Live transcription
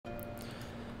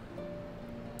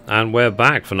And we're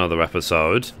back for another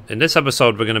episode. In this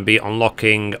episode we're going to be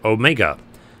unlocking Omega.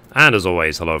 And as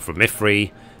always, hello from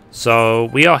Mithrie. So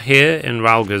we are here in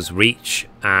Ralga's Reach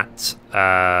at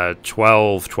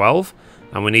 12:12,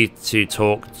 and we need to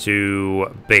talk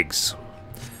to Biggs.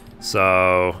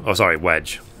 So, oh sorry,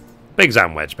 Wedge. Biggs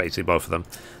and Wedge, basically both of them.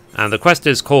 And the quest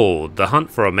is called The Hunt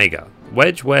for Omega.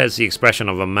 Wedge wears the expression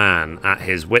of a man at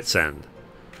his wit's end.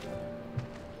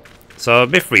 So,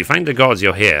 Mithrie, thank the gods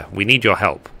you're here. We need your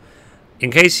help. In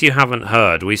case you haven't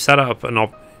heard, we set up an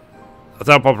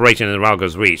operation in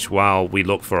Ralga's Reach while we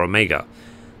look for Omega.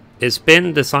 It's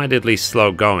been decidedly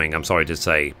slow going, I'm sorry to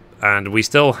say, and we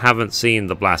still haven't seen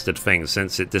the blasted thing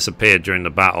since it disappeared during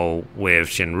the battle with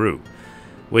Shinru.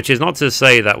 Which is not to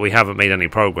say that we haven't made any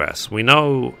progress. We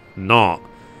know not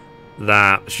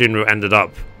that Shinru ended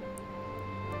up...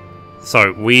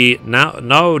 So, we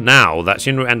know now that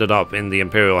Shinru ended up in the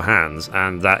Imperial hands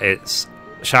and that it's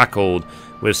shackled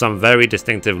with some very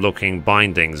distinctive looking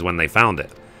bindings when they found it.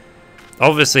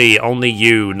 Obviously, only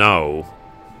you know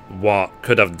what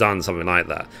could have done something like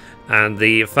that. And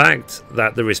the fact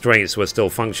that the restraints were still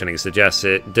functioning suggests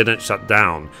it didn't shut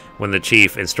down when the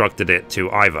chief instructed it to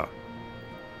either.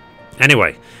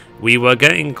 Anyway, we were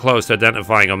getting close to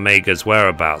identifying Omega's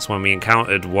whereabouts when we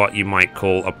encountered what you might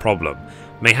call a problem.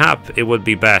 Mayhap it would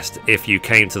be best if you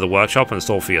came to the workshop and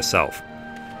saw for yourself.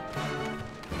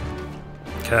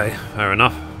 Okay, fair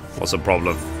enough. What's the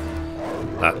problem?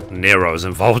 That Nero's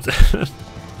involved.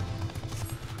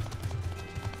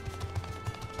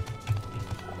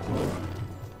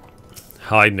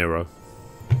 Hi, Nero.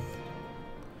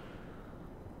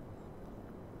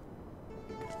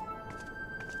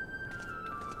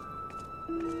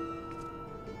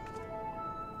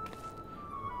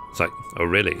 It's like, oh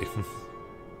really?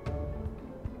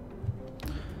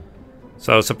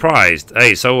 So surprised.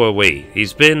 Hey, so were we.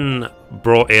 He's been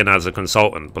brought in as a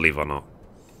consultant, believe it or not.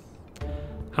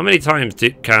 How many times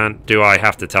do I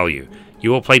have to tell you?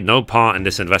 You all played no part in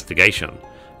this investigation.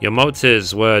 Your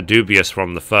motives were dubious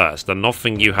from the first, and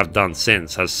nothing you have done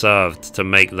since has served to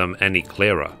make them any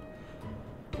clearer.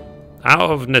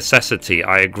 Out of necessity,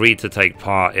 I agreed to take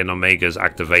part in Omega's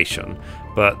activation,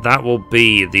 but that will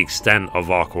be the extent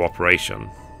of our cooperation.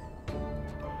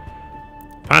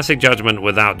 Passing judgment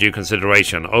without due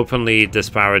consideration, openly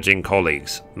disparaging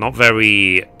colleagues. Not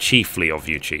very chiefly of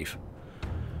you, Chief.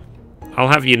 I'll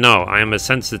have you know, I am a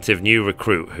sensitive new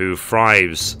recruit who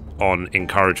thrives on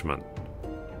encouragement.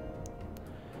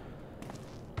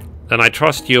 Then I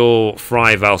trust you'll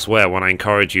thrive elsewhere when I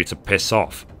encourage you to piss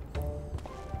off.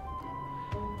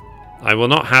 I will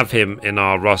not have him in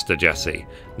our roster, Jesse.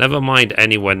 Never mind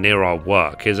anywhere near our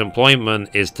work. His employment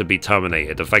is to be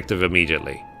terminated, effective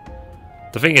immediately.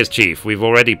 The thing is, Chief, we've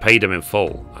already paid him in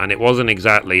full, and it wasn't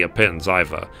exactly a pittance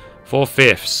either.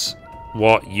 4/5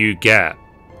 what you get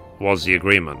was the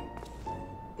agreement.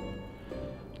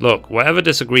 Look, whatever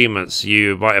disagreements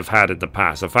you might have had in the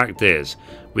past, the fact is,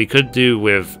 we could do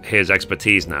with his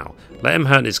expertise now. Let him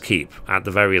earn his keep, at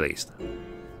the very least.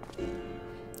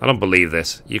 I don't believe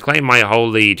this. You claim my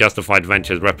wholly justified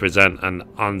ventures represent an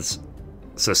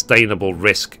unsustainable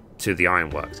risk to the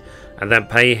Ironworks, and then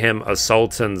pay him a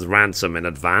sultan's ransom in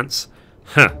advance?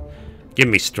 Huh. Give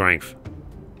me strength.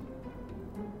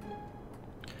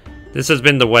 This has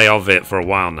been the way of it for a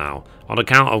while now, on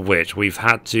account of which we've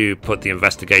had to put the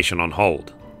investigation on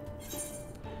hold.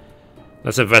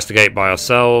 Let's investigate by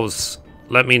ourselves.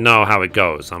 Let me know how it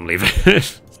goes. I'm leaving.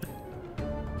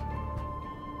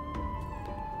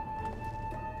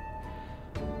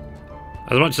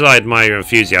 As much as I admire your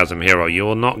enthusiasm, hero, you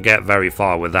will not get very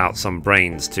far without some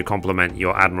brains to complement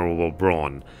your admirable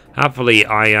brawn. Happily,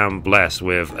 I am blessed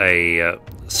with a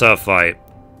surfeit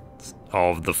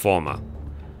of the former.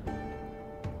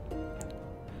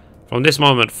 From this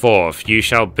moment forth, you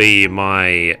shall be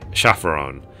my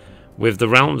chaperone. With the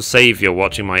realm's savior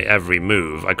watching my every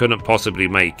move, I couldn't possibly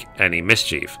make any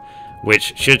mischief,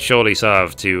 which should surely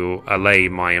serve to allay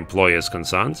my employer's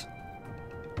concerns.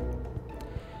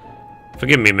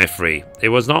 Forgive me, Mithrie. It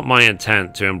was not my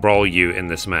intent to embroil you in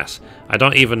this mess. I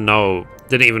didn't even know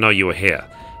you were here.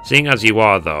 Seeing as you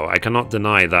are, though, I cannot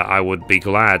deny that I would be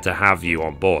glad to have you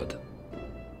on board.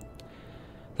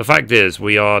 The fact is,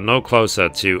 we are no closer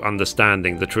to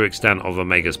understanding the true extent of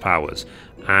Omega's powers,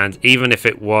 and even if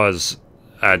it was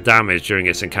damaged during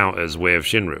its encounters with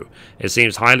Shinru, it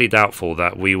seems highly doubtful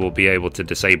that we will be able to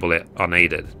disable it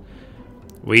unaided.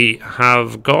 We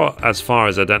have got as far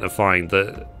as identifying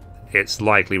its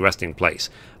likely resting place,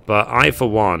 but I for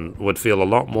one would feel a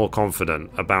lot more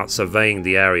confident about surveying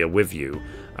the area with you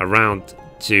around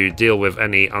to deal with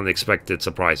any unexpected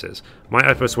surprises. Might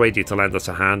I persuade you to lend us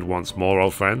a hand once more,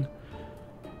 old friend?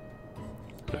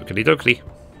 Okie dokie.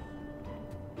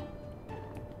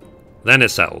 Then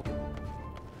it's settled.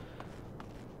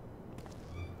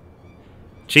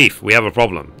 Chief, we have a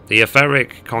problem. The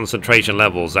etheric concentration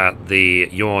levels at the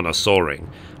yawn are soaring.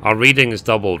 Our readings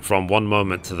doubled from one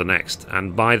moment to the next,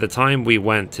 and by the time we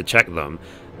went to check them,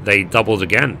 they doubled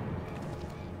again.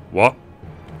 What?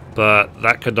 But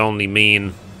that could only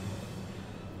mean...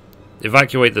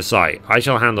 Evacuate the site. I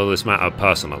shall handle this matter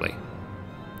personally.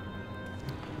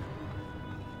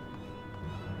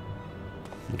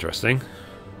 Interesting.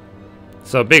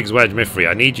 So, Biggs, Wedge, Mithrie,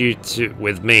 I need you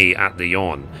with me at the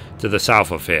yawn, to the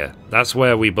south of here. That's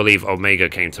where we believe Omega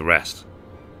came to rest.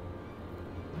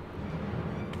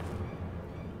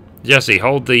 Jesse,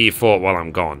 hold the fort while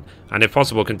I'm gone, and if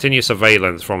possible, continue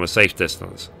surveillance from a safe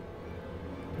distance.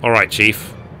 Alright,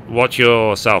 Chief. Watch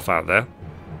yourself out there.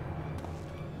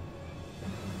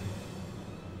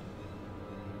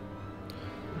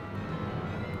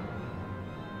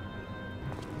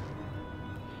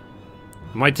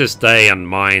 Might just stay and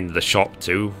mind the shop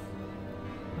too.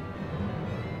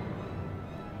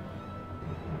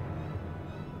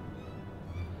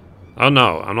 Oh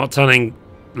no, I'm not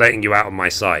letting you out of my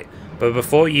sight. But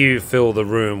before you fill the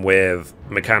room with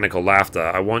mechanical laughter,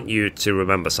 I want you to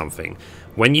remember something.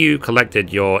 When you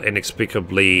collected your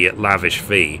inexplicably lavish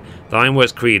fee, the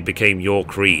Ironworks Creed became your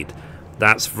creed.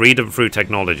 That's freedom through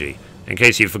technology. In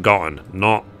case you've forgotten,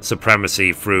 not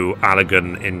supremacy through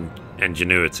elegant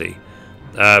ingenuity.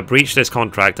 Breach this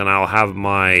contract and I'll have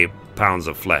my pounds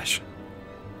of flesh.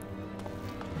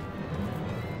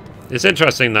 It's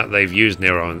interesting that they've used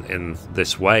Nero in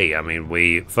this way. I mean,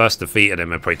 we first defeated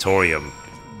him in Praetorium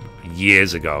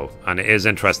years ago, and it is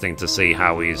interesting to see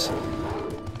how he's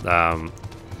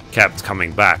kept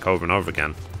coming back over and over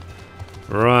again.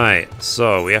 Right,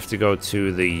 so we have to go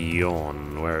to the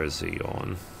yawn. Where is the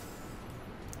yawn?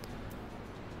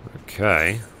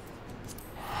 Okay.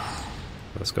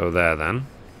 Let's go there then.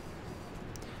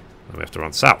 And we have to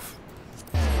run south.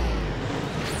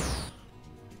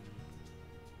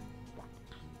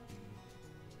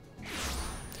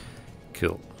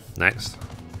 Cool. Next.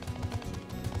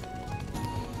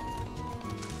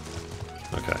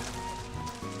 Okay.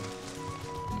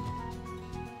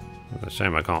 It's a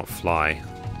shame I can't fly.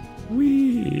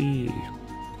 Whee!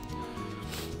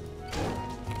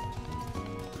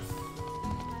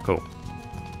 Cool.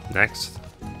 Next.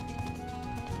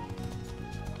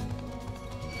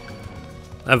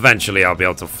 Eventually I'll be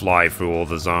able to fly through all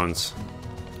the zones.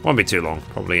 Won't be too long,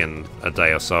 probably in a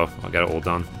day or so. I'll get it all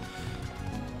done.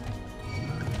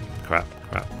 Crap,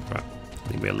 crap, crap.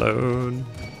 Leave me alone.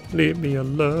 Leave me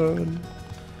alone.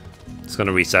 It's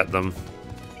gonna reset them.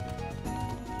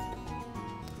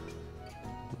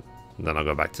 And then I'll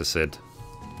go back to Sid.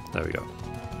 There we go.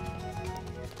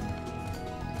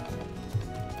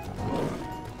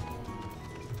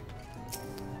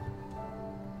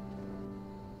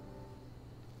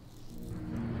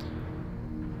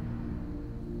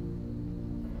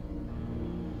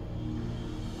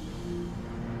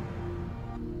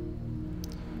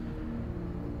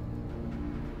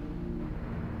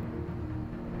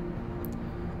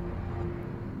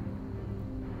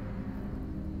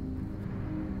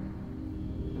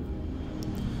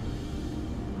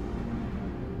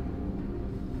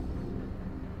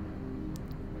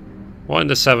 What in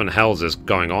the seven hells is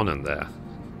going on in there?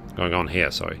 Going on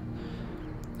here, sorry.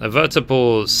 A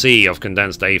veritable sea of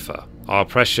condensed aether. Our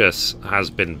precious has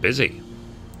been busy.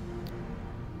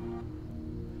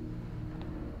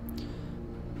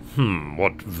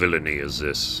 What villainy is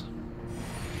this?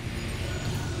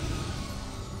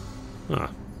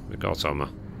 Ah, we got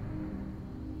some.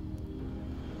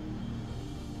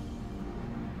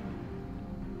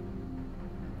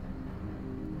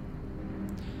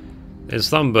 In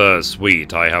slumber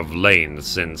sweet I have lain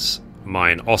since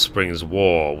mine offspring's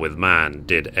war with man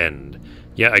did end.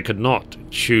 Yet I could not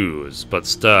choose but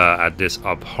stir at this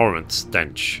abhorrent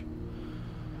stench.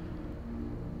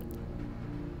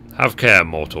 Have care,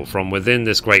 mortal, from within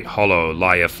this great hollow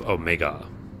lieth Omega.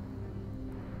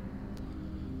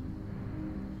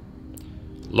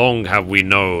 Long have we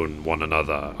known one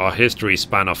another, our history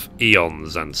spanneth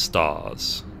eons and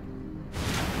stars.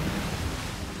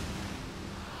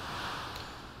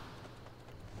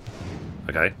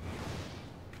 Okay.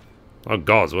 Oh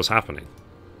gods, what's happening?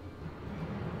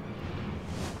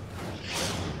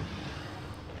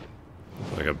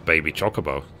 Like a baby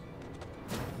chocobo.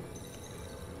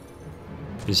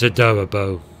 It's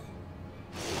adorable.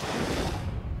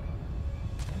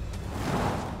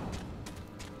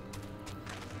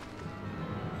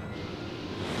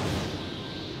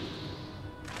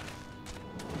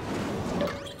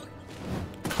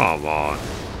 Come on.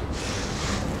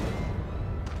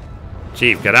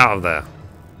 Chief, get out of there.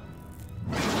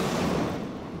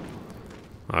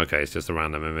 Okay, it's just a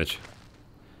random image.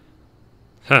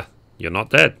 Huh, you're not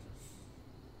dead.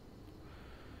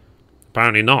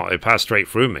 Apparently not, it passed straight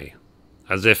through me.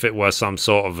 As if it were some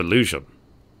sort of illusion.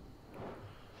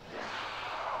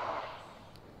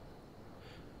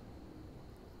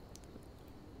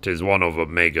 "'Tis one of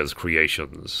Omega's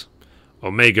creations.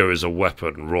 Omega is a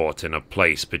weapon wrought in a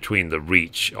place between the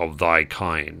reach of thy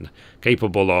kind,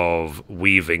 capable of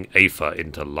weaving Aether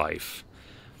into life.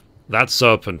 That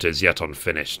serpent is yet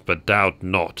unfinished, but doubt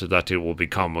not that it will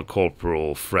become a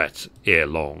corporal threat ere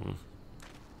long."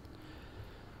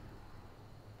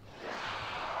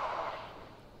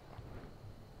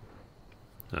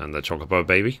 And the Chocobo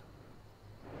baby.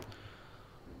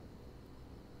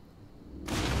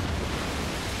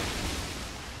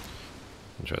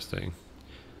 Interesting.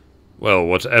 Well,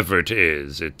 whatever it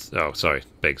is, it's... Oh, sorry,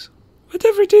 Biggs.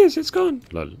 Whatever it is, it's gone.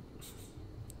 Lol.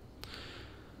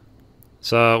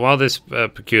 So, while this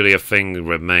peculiar thing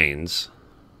remains...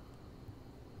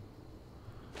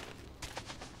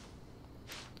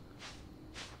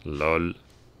 Lol.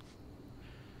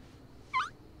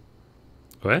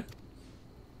 Where?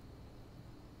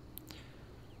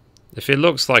 If it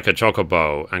looks like a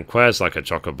chocobo and Quare's like a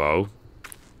chocobo,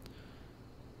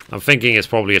 I'm thinking it's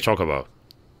probably a chocobo.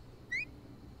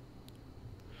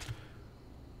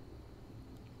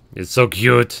 It's so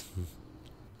cute.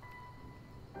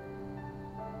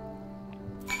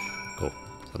 Cool.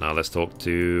 So now let's talk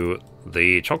to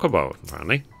the chocobo,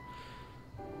 apparently.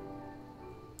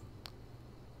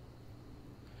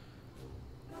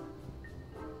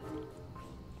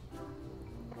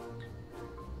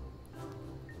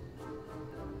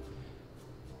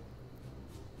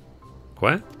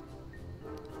 Quare?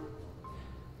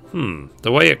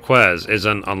 The way it quares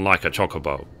isn't unlike a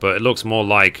chocobo, but it looks more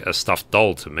like a stuffed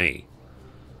doll to me.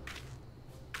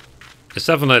 It's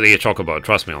definitely a chocobo,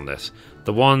 trust me on this.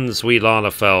 The ones we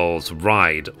Lalafels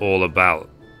ride all about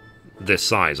this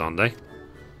size, aren't they?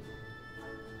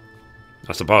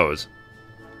 I suppose.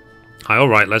 Hi,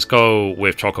 alright, let's go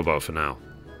with chocobo for now.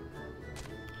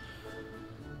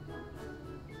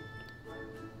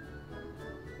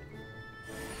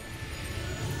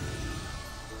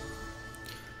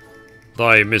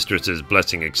 Thy mistress's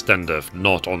blessing extendeth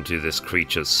not unto this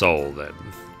creature's soul, then.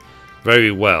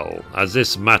 Very well, as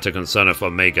this matter concerneth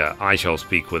Omega, I shall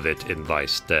speak with it in thy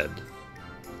stead.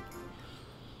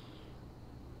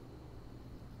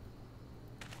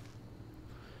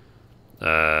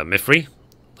 Mithrie,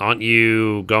 aren't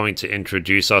you going to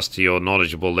introduce us to your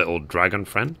knowledgeable little dragon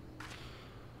friend?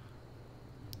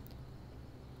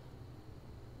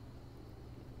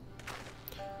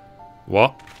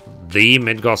 What? The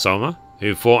Midgard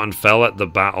who fought and fell at the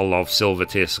Battle of Silver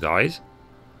Tier Skies?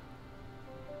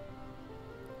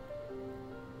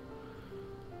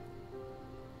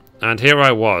 And here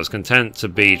I was, content to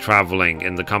be travelling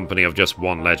in the company of just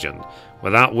one legend.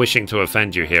 Without wishing to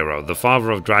offend you, hero, the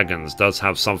Father of Dragons does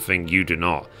have something you do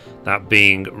not, that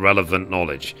being relevant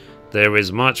knowledge. There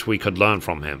is much we could learn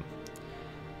from him.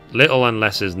 Little and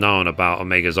less is known about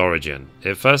Omega's origin.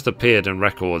 It first appeared in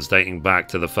records dating back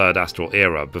to the Third Astral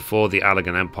Era, before the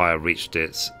Allegan Empire reached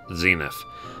its zenith,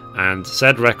 and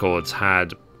said records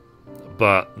had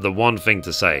but the one thing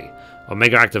to say: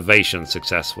 Omega activation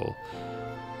successful.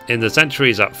 In the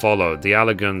centuries that followed, the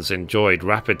Allegans enjoyed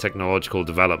rapid technological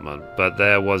development, but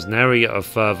there was nary a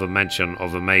further mention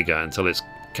of Omega until its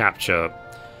capture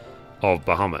of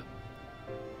Bahamut.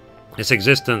 Its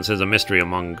existence is a mystery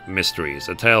among mysteries,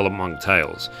 a tale among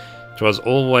tales. It was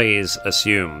always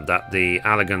assumed that the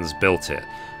Allegans built it,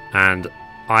 and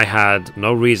I had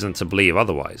no reason to believe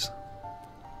otherwise.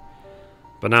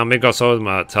 But now Midgard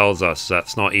tells us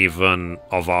that's not even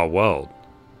of our world.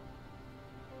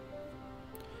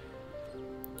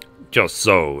 Just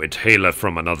so, it haileth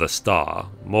from another star.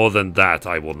 More than that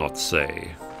I will not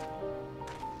say.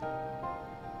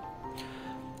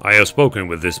 I have spoken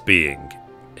with this being.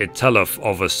 It telleth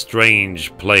of a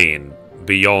strange plane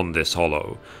beyond this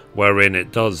hollow, wherein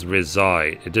it did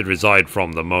reside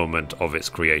from the moment of its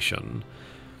creation.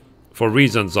 For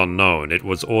reasons unknown, it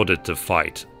was ordered to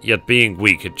fight, yet being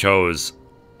weak it chose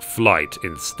flight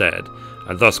instead,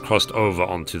 and thus crossed over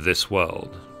onto this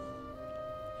world.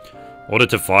 Ordered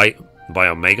to fight by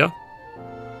Omega?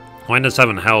 Why in the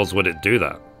seven hells would it do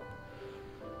that?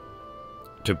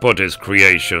 To put his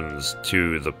creations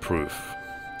to the proof.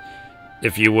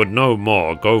 If you would know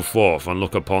more, go forth and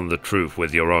look upon the truth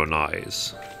with your own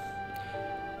eyes.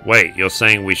 Wait, you're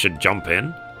saying we should jump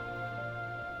in?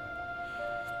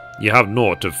 You have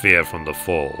naught to fear from the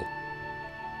fall.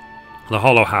 The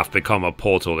hollow hath become a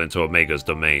portal into Omega's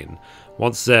domain.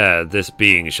 Once there, this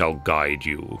being shall guide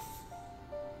you.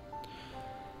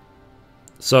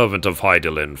 Servant of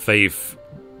Hydaelyn, faith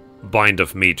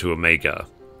bindeth me to Omega.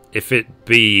 If it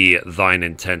be thine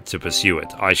intent to pursue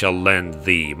it, I shall lend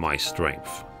thee my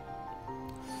strength.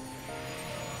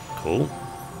 Cool.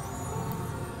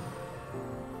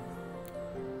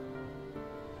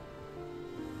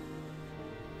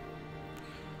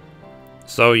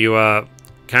 So you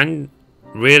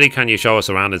can you show us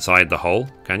around inside the hole?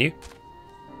 Can you?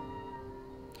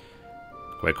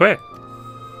 Quick.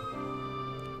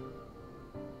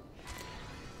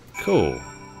 Cool.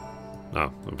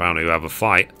 Oh, apparently we have a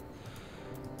fight.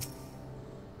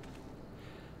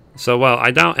 So, well,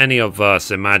 I doubt any of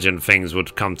us imagined things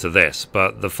would come to this,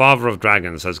 but the Father of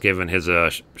Dragons has given his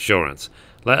assurance.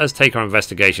 Let us take our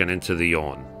investigation into the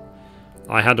Yawn.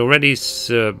 I had already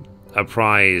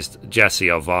apprised Jessie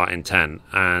of our intent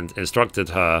and instructed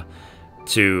her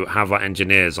to have our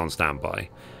engineers on standby.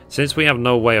 Since we have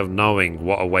no way of knowing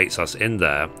what awaits us in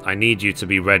there, I need you to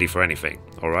be ready for anything,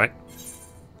 alright?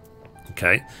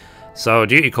 Okay, so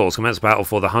duty calls, commence battle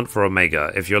for the hunt for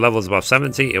Omega. If your level is above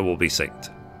 70, it will be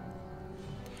synced.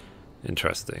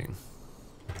 Interesting.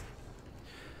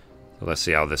 So let's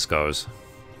see how this goes.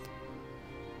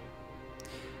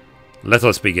 Let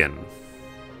us begin.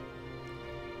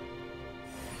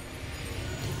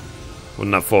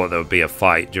 Wouldn't have thought there would be a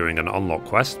fight during an unlock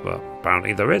quest, but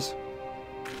apparently there is.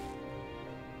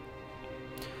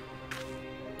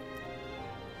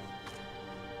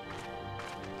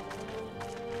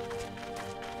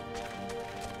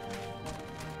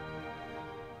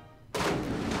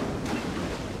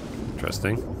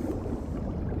 Interesting.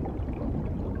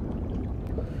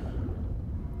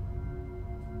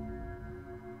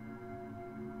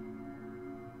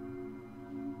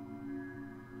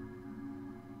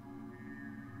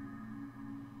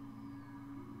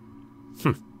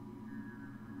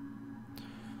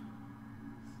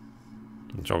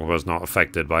 Chocobo's not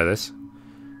affected by this.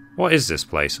 What is this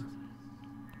place?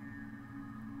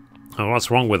 Oh, what's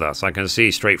wrong with us? I can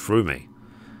see straight through me.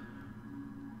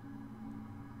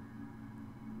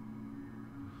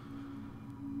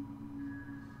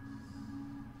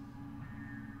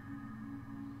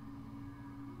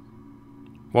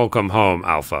 Welcome home,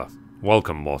 Alpha.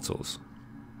 Welcome, mortals.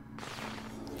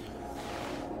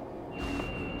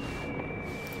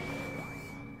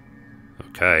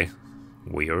 Okay.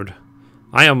 Weird.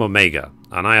 I am Omega,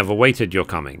 and I have awaited your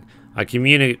coming. I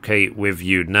communicate with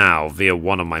you now via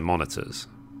one of my monitors.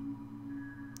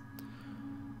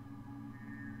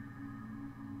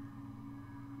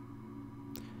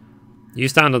 You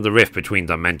stand on the rift between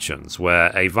dimensions,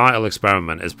 where a vital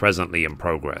experiment is presently in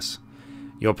progress.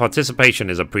 Your participation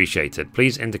is appreciated.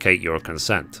 Please indicate your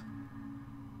consent.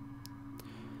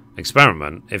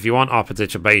 Experiment? If you want our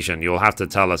participation, you'll have to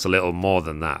tell us a little more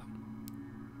than that.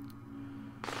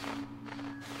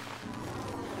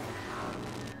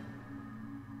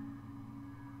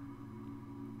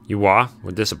 You are?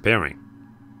 We're disappearing.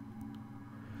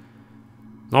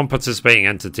 Non-participating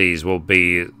entities will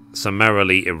be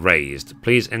summarily erased.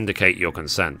 Please indicate your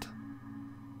consent.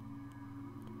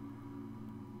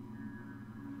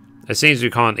 It seems we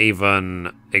can't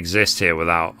even exist here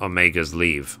without Omega's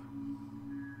leave.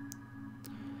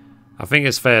 I think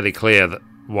it's fairly clear that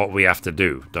what we have to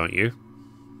do, don't you?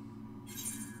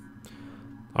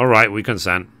 Alright, we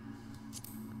consent.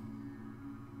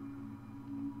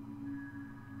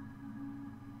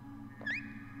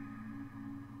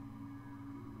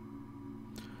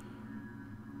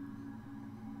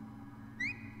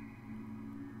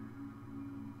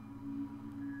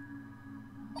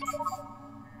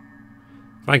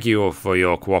 Thank you all for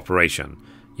your cooperation.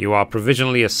 You are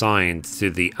provisionally assigned to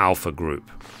the Alpha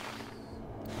Group.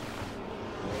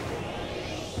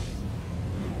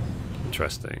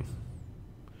 Interesting.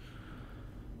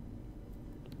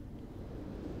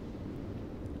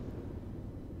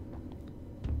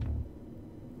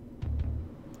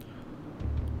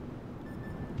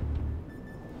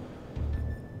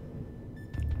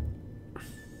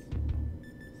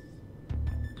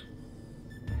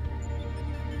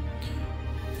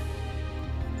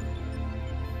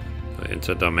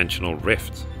 Interdimensional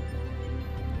rift.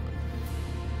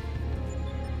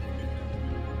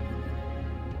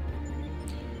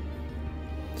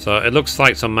 So it looks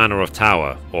like some manner of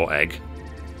tower or egg.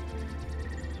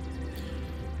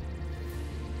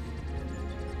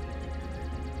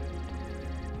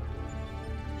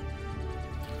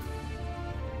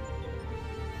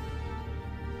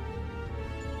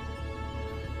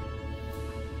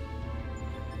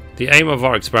 The aim of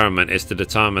our experiment is to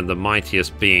determine the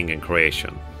mightiest being in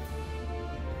creation.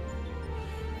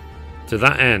 To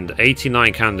that end,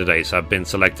 89 candidates have been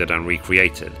selected and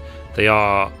recreated. They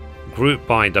are grouped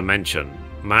by dimension,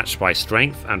 matched by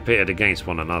strength, and pitted against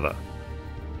one another.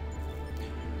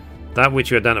 That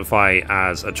which you identify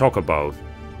as a chocobo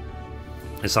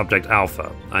is subject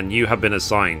alpha, and you have been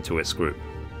assigned to its group.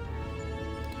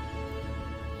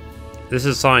 This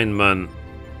assignment,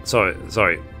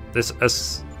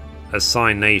 this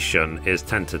assignation is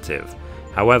tentative.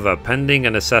 However, pending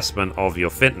an assessment of your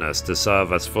fitness to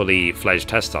serve as fully fledged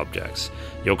test subjects,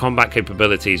 your combat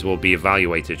capabilities will be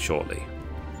evaluated shortly.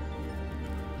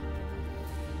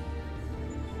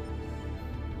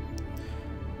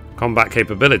 Combat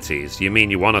capabilities? You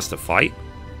mean you want us to fight?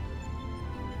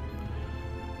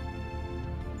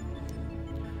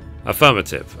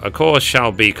 Affirmative. A course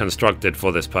shall be constructed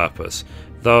for this purpose,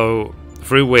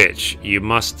 through which you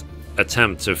must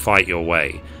attempt to fight your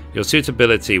way. Your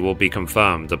suitability will be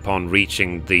confirmed upon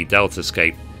reaching the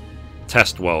Deltascape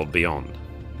test world beyond.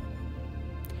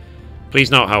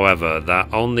 Please note, however,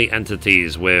 that only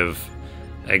entities with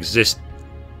existential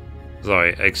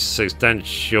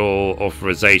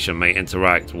authorization may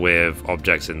interact with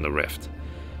objects in the rift.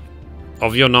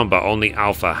 Of your number, only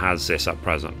Alpha has this at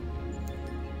present.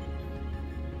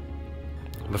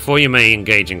 Before you may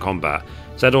engage in combat,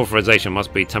 said authorization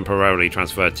must be temporarily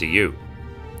transferred to you.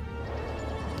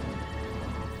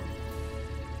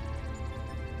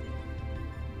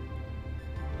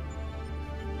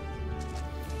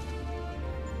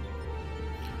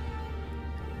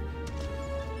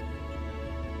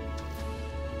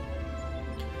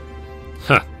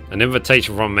 Huh, an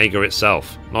invitation from Omega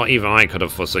itself. Not even I could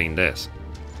have foreseen this.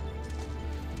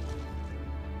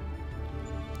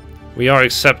 We are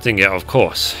accepting it, of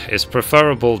course. It's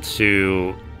preferable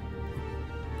to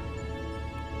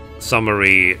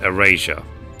summary erasure,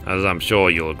 as I'm sure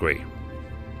you'll agree.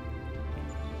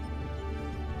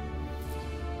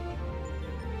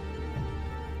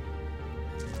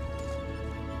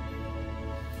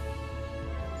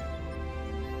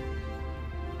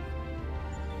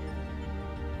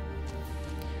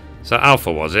 So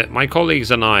Alpha, was it? My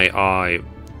colleagues and I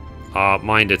are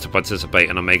minded to participate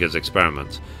in Omega's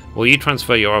experiments. Will you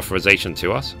transfer your authorization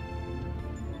to us?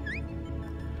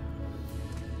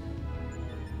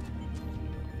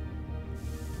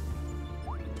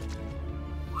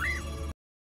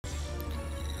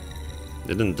 It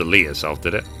didn't delete itself,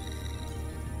 did it?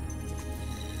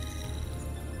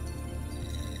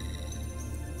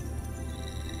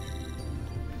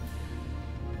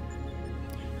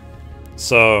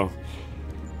 So,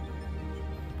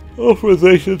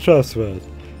 authorization transferred.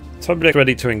 Subject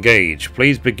ready to engage.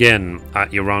 Please begin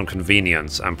at your own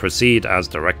convenience and proceed as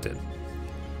directed.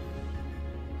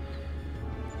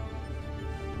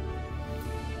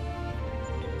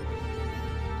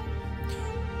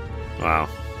 Wow.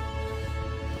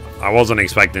 I wasn't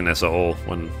expecting this at all.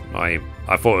 When I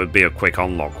thought it would be a quick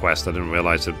unlock quest. I didn't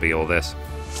realize it'd be all this.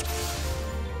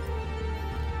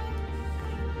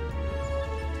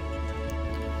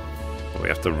 We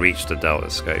have to reach the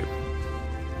Deltascape.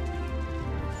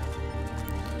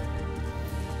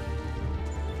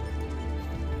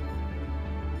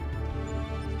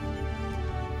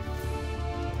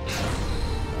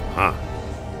 Huh.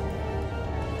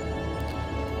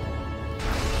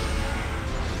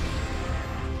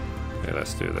 Okay,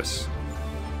 let's do this.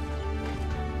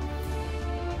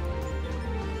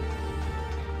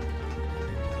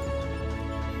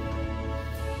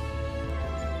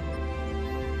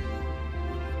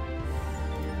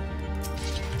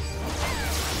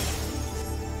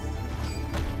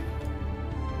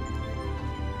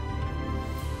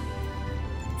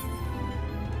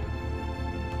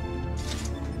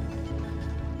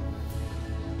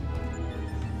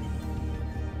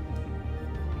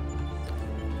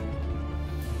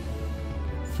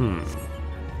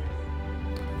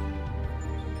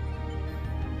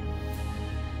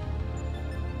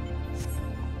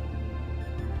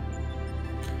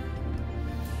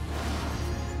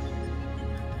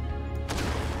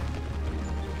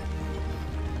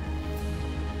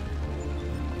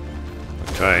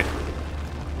 Okay.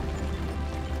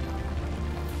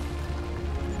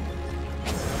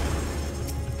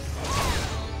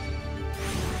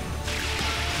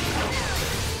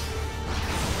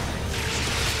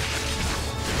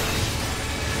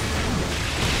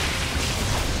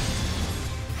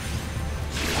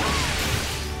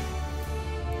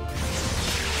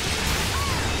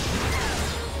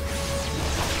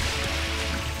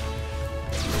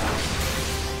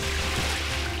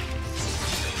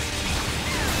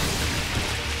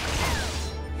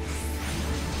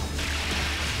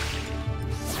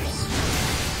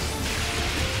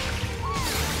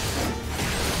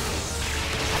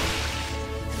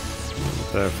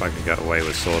 So if I could get away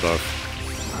with sort of.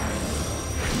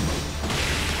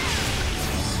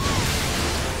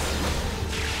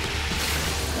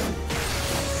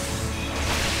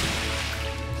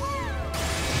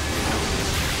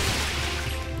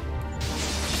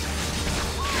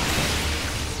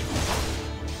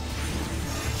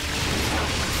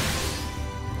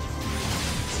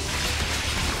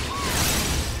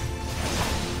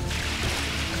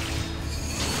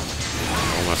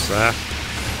 Almost there.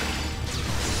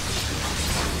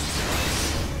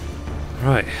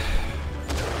 Right.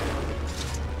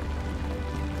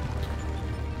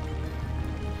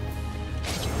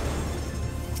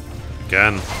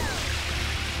 Again.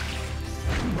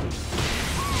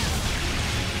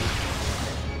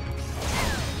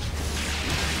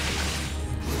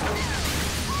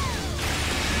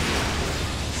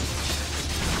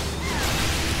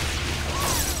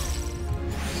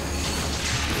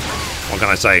 What can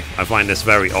I say? I find this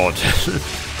very odd.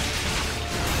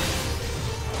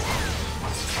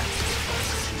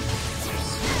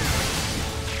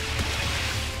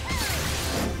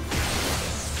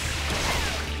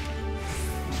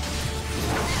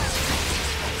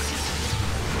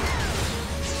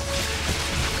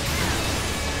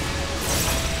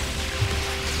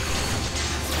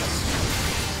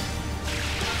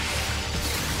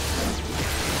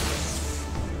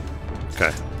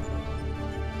 Okay.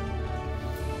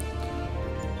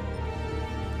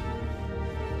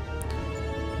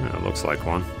 Yeah, it looks like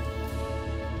one.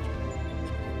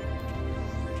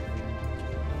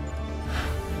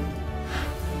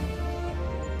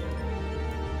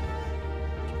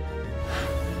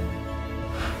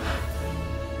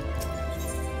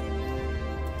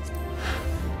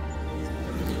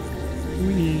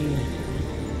 Whee.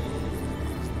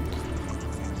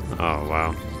 Oh,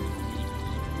 wow.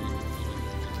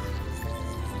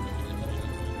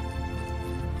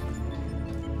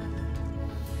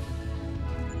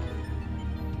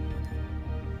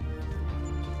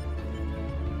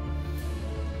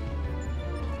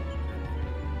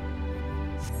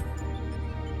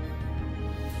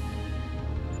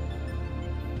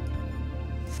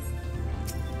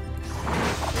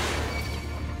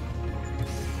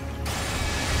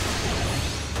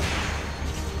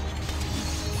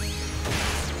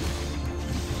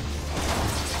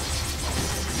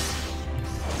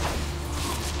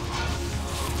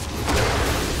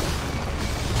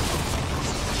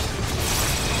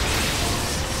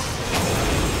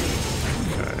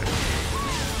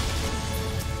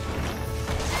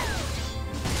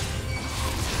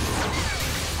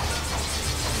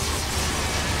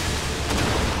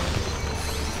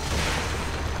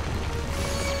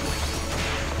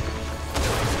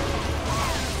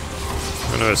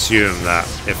 I'm going to assume that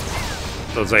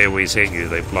if those AoEs hit you,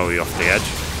 they blow you off the edge.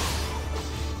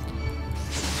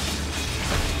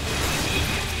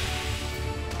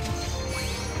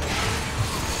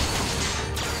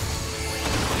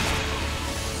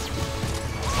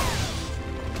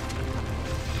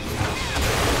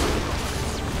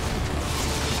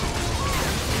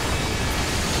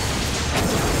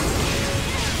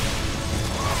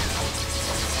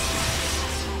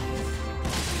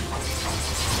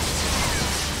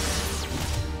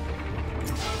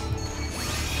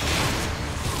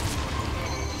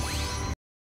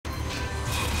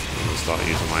 Start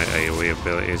using my AoE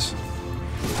abilities.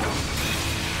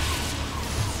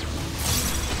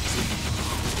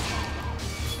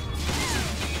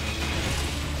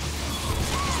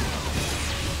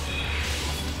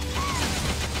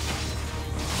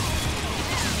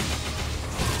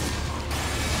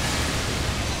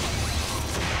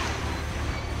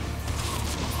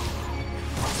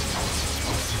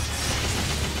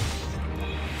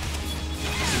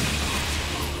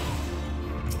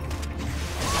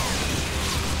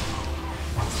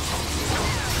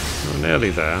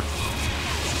 Nearly there.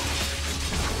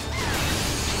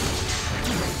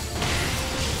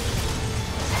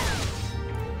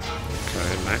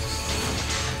 Okay, next.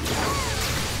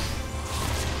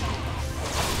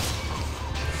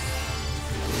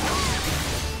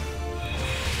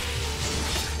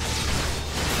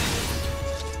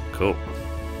 Cool.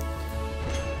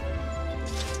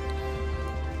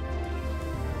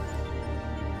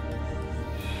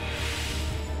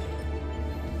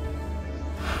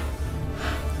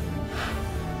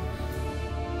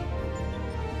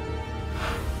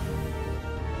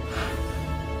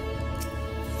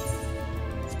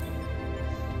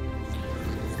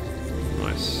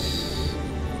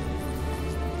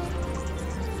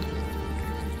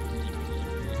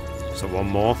 So one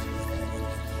more.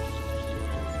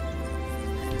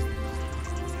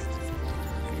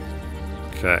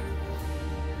 Okay.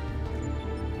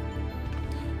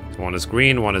 So one is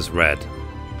green, one is red.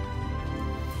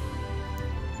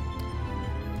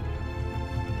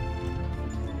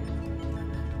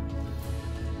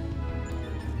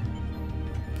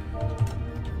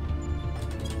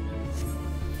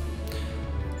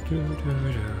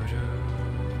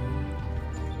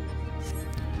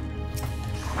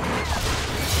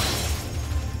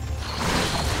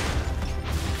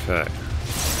 Okay.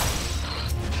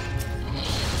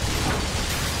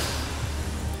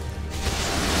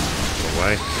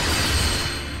 Away.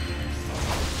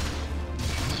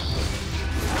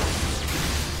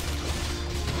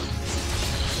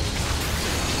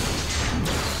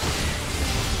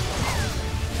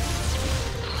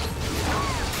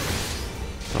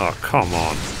 Oh, come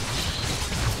on.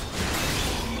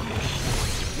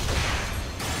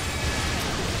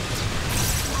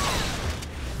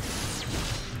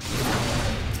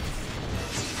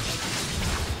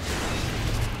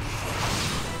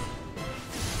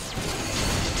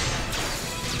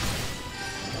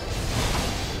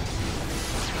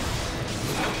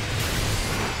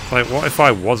 Like, what if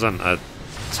I wasn't a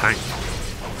tank?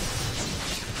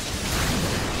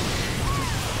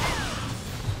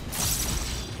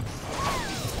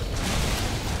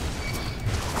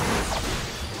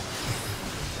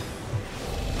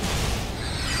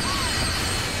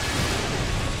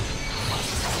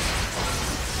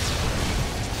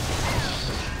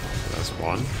 That's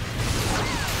one.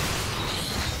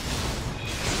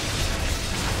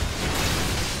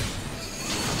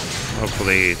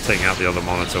 Hopefully taking out the other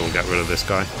monitor will get rid of this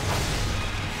guy.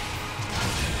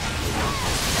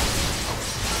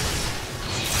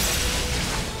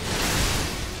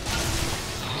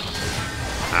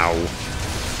 Ow.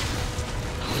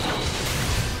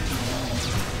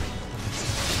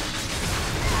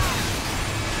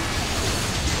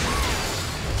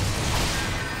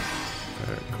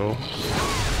 Very cool.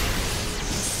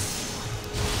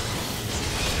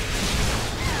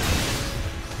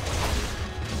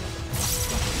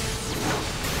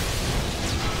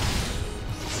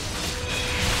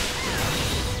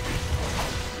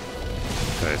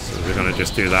 Okay, so we're going to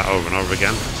just do that over and over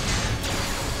again.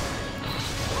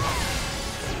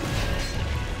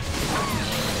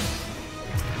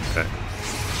 Okay.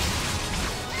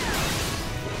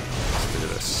 Let's do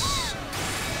this.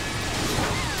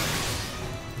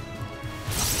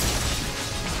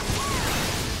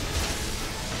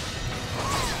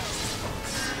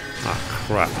 Ah,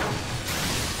 crap.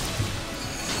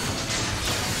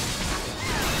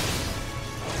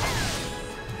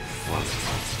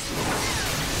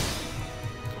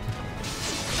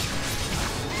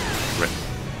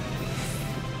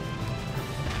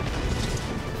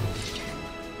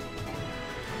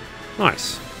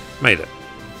 Nice. Made it.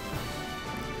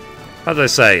 As I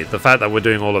say, the fact that we're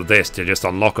doing all of this to just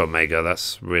unlock Omega,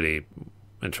 that's really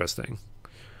interesting.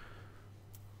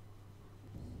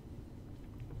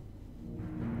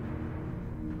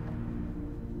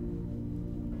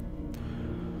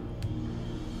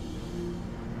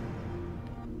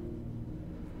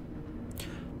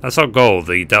 That's our goal,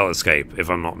 the Deltascape, if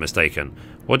I'm not mistaken.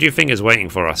 What do you think is waiting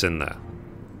for us in there?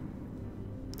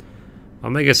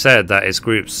 Omega said that it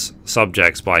groups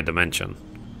subjects by dimension.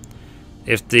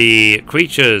 If the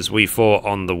creatures we fought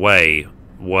on the way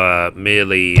were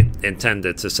merely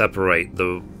intended to separate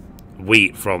the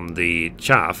wheat from the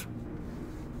chaff,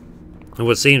 it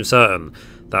would seem certain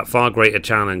that far greater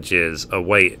challenges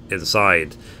await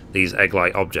inside these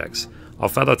egg-like objects. Our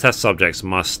fellow test subjects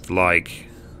most like.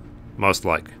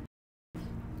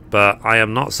 But I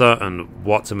am not certain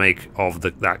what to make of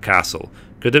that castle.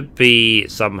 Could it be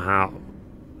somehow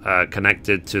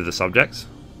connected to the subjects?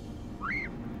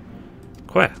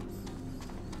 Where?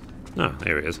 Oh,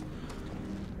 here it is.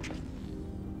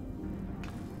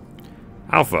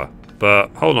 Alpha. But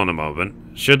hold on a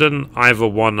moment. Shouldn't either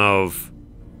one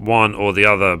or the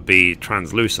other be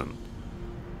translucent?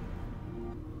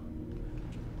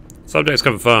 Subjects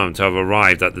confirmed to have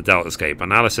arrived at the Deltascape.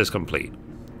 Analysis complete.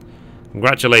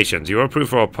 Congratulations, you are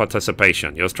approved for our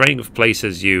participation. Your strength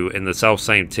places you in the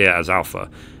self-same tier as Alpha,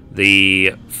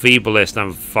 the feeblest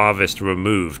and farthest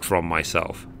removed from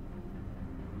myself.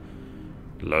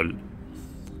 Lol.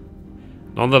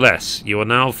 Nonetheless, you are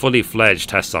now fully fledged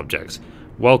test subjects.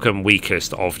 Welcome,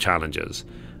 weakest of challengers.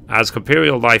 As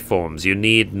corporeal life forms, you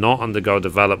need not undergo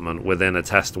development within a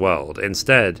test world.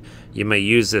 Instead, you may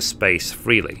use this space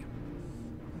freely.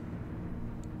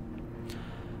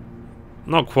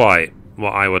 Not quite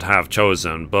what I would have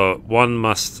chosen, but one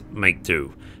must make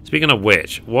do. Speaking of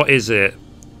which, what is it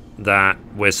that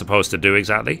we're supposed to do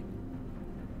exactly?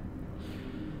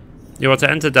 You are to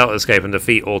enter Deltascape and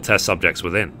defeat all test subjects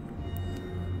within.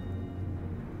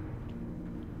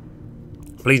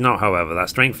 Please note, however, that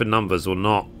strength in numbers will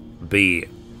not be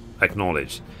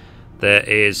acknowledged. There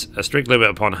is a strict limit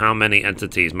upon how many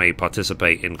entities may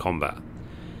participate in combat.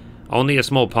 Only a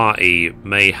small party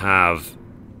may have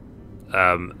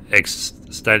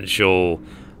existential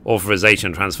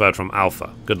authorization transferred from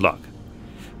Alpha. Good luck.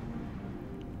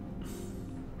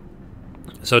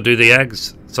 So the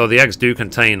eggs do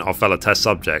contain our fellow test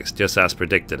subjects, just as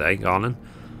predicted, eh, Garland?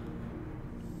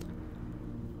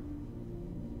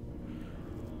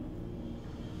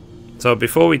 So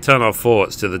before we turn our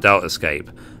thoughts to the Deltascape,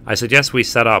 I suggest we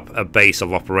set up a base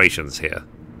of operations here.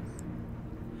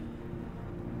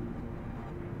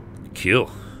 Cool.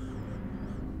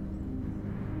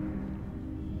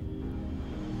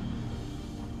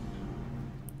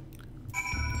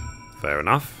 Fair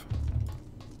enough.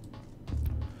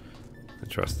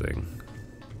 Interesting.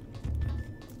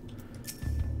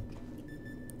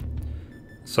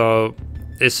 So,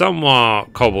 it's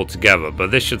somewhat cobbled together,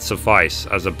 but this should suffice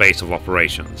as a base of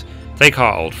operations. Take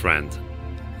heart, old friend.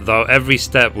 Though every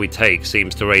step we take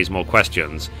seems to raise more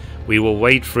questions, we will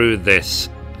wade through this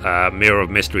mirror of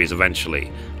mysteries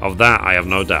eventually. Of that, I have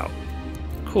no doubt.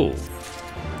 Cool.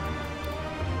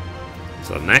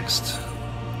 So the next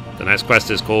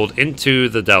quest is called Into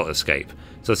the Deltascape.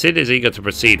 So Sid is eager to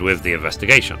proceed with the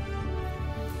investigation.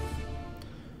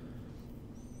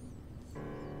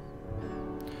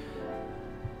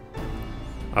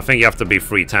 I think you have to be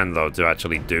 310 though to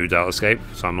actually do Deltascape,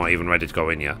 so I'm not even ready to go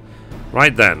in yet.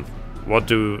 Right then, what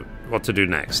to do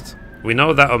next? We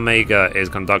know that Omega is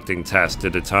conducting tests to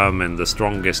determine the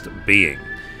strongest being.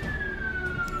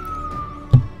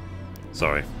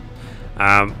 Sorry.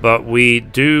 But we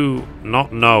do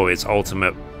not know its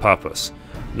ultimate purpose,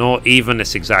 nor even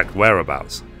its exact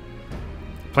whereabouts.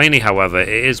 Plainly, however, it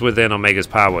is within Omega's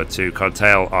power to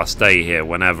curtail our stay here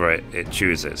whenever it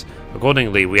chooses.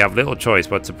 Accordingly, we have little choice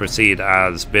but to proceed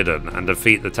as bidden and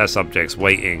defeat the test subjects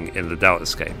waiting in the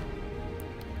Deltascape.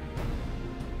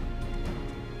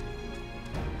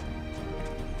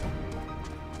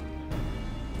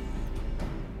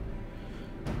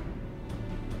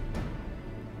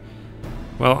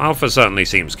 Well, Alpha certainly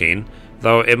seems keen,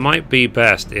 though it might be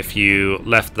best if you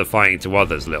left the fighting to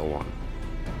others, little one.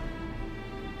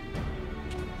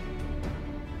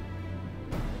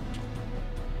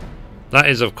 That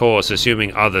is, of course,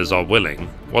 assuming others are willing.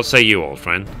 What say you, old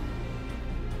friend?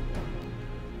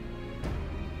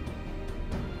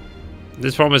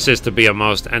 This promises to be a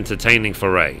most entertaining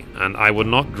foray, and I would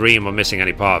not dream of missing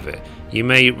any part of it. You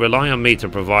may rely on me to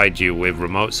provide you with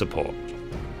remote support.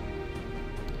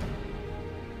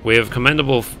 With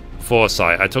commendable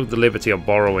foresight, I took the liberty of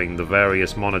borrowing the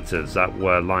various monitors that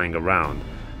were lying around,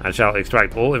 and shall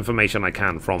extract all information I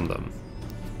can from them.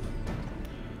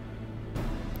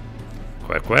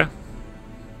 Where?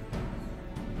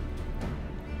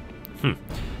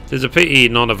 Tis a pity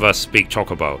none of us speak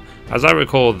Chocobo. As I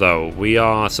recall, though, we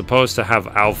are supposed to have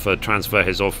Alpha transfer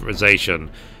his authorization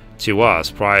to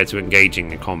us prior to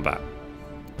engaging in combat.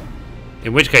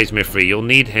 In which case, Mithrie, you'll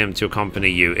need him to accompany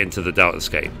you into the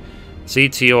Deltascape. See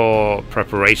to your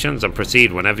preparations and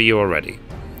proceed whenever you are ready.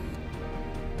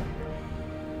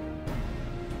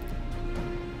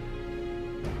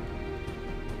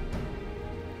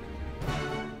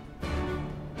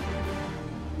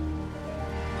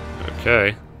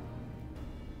 Okay.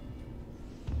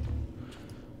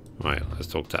 Right, let's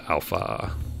talk to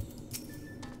Alpha.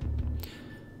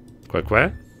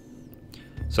 Where?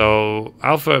 So,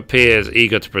 Alpha appears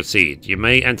eager to proceed. You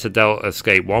may enter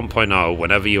Deltascape 1.0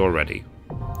 whenever you are ready.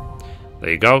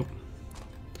 There you go.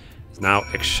 It's now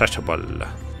accessible.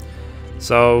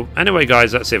 So, anyway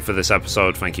guys, that's it for this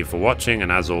episode. Thank you for watching,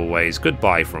 and as always,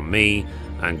 goodbye from me,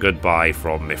 and goodbye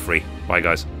from Mithrie. Bye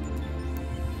guys.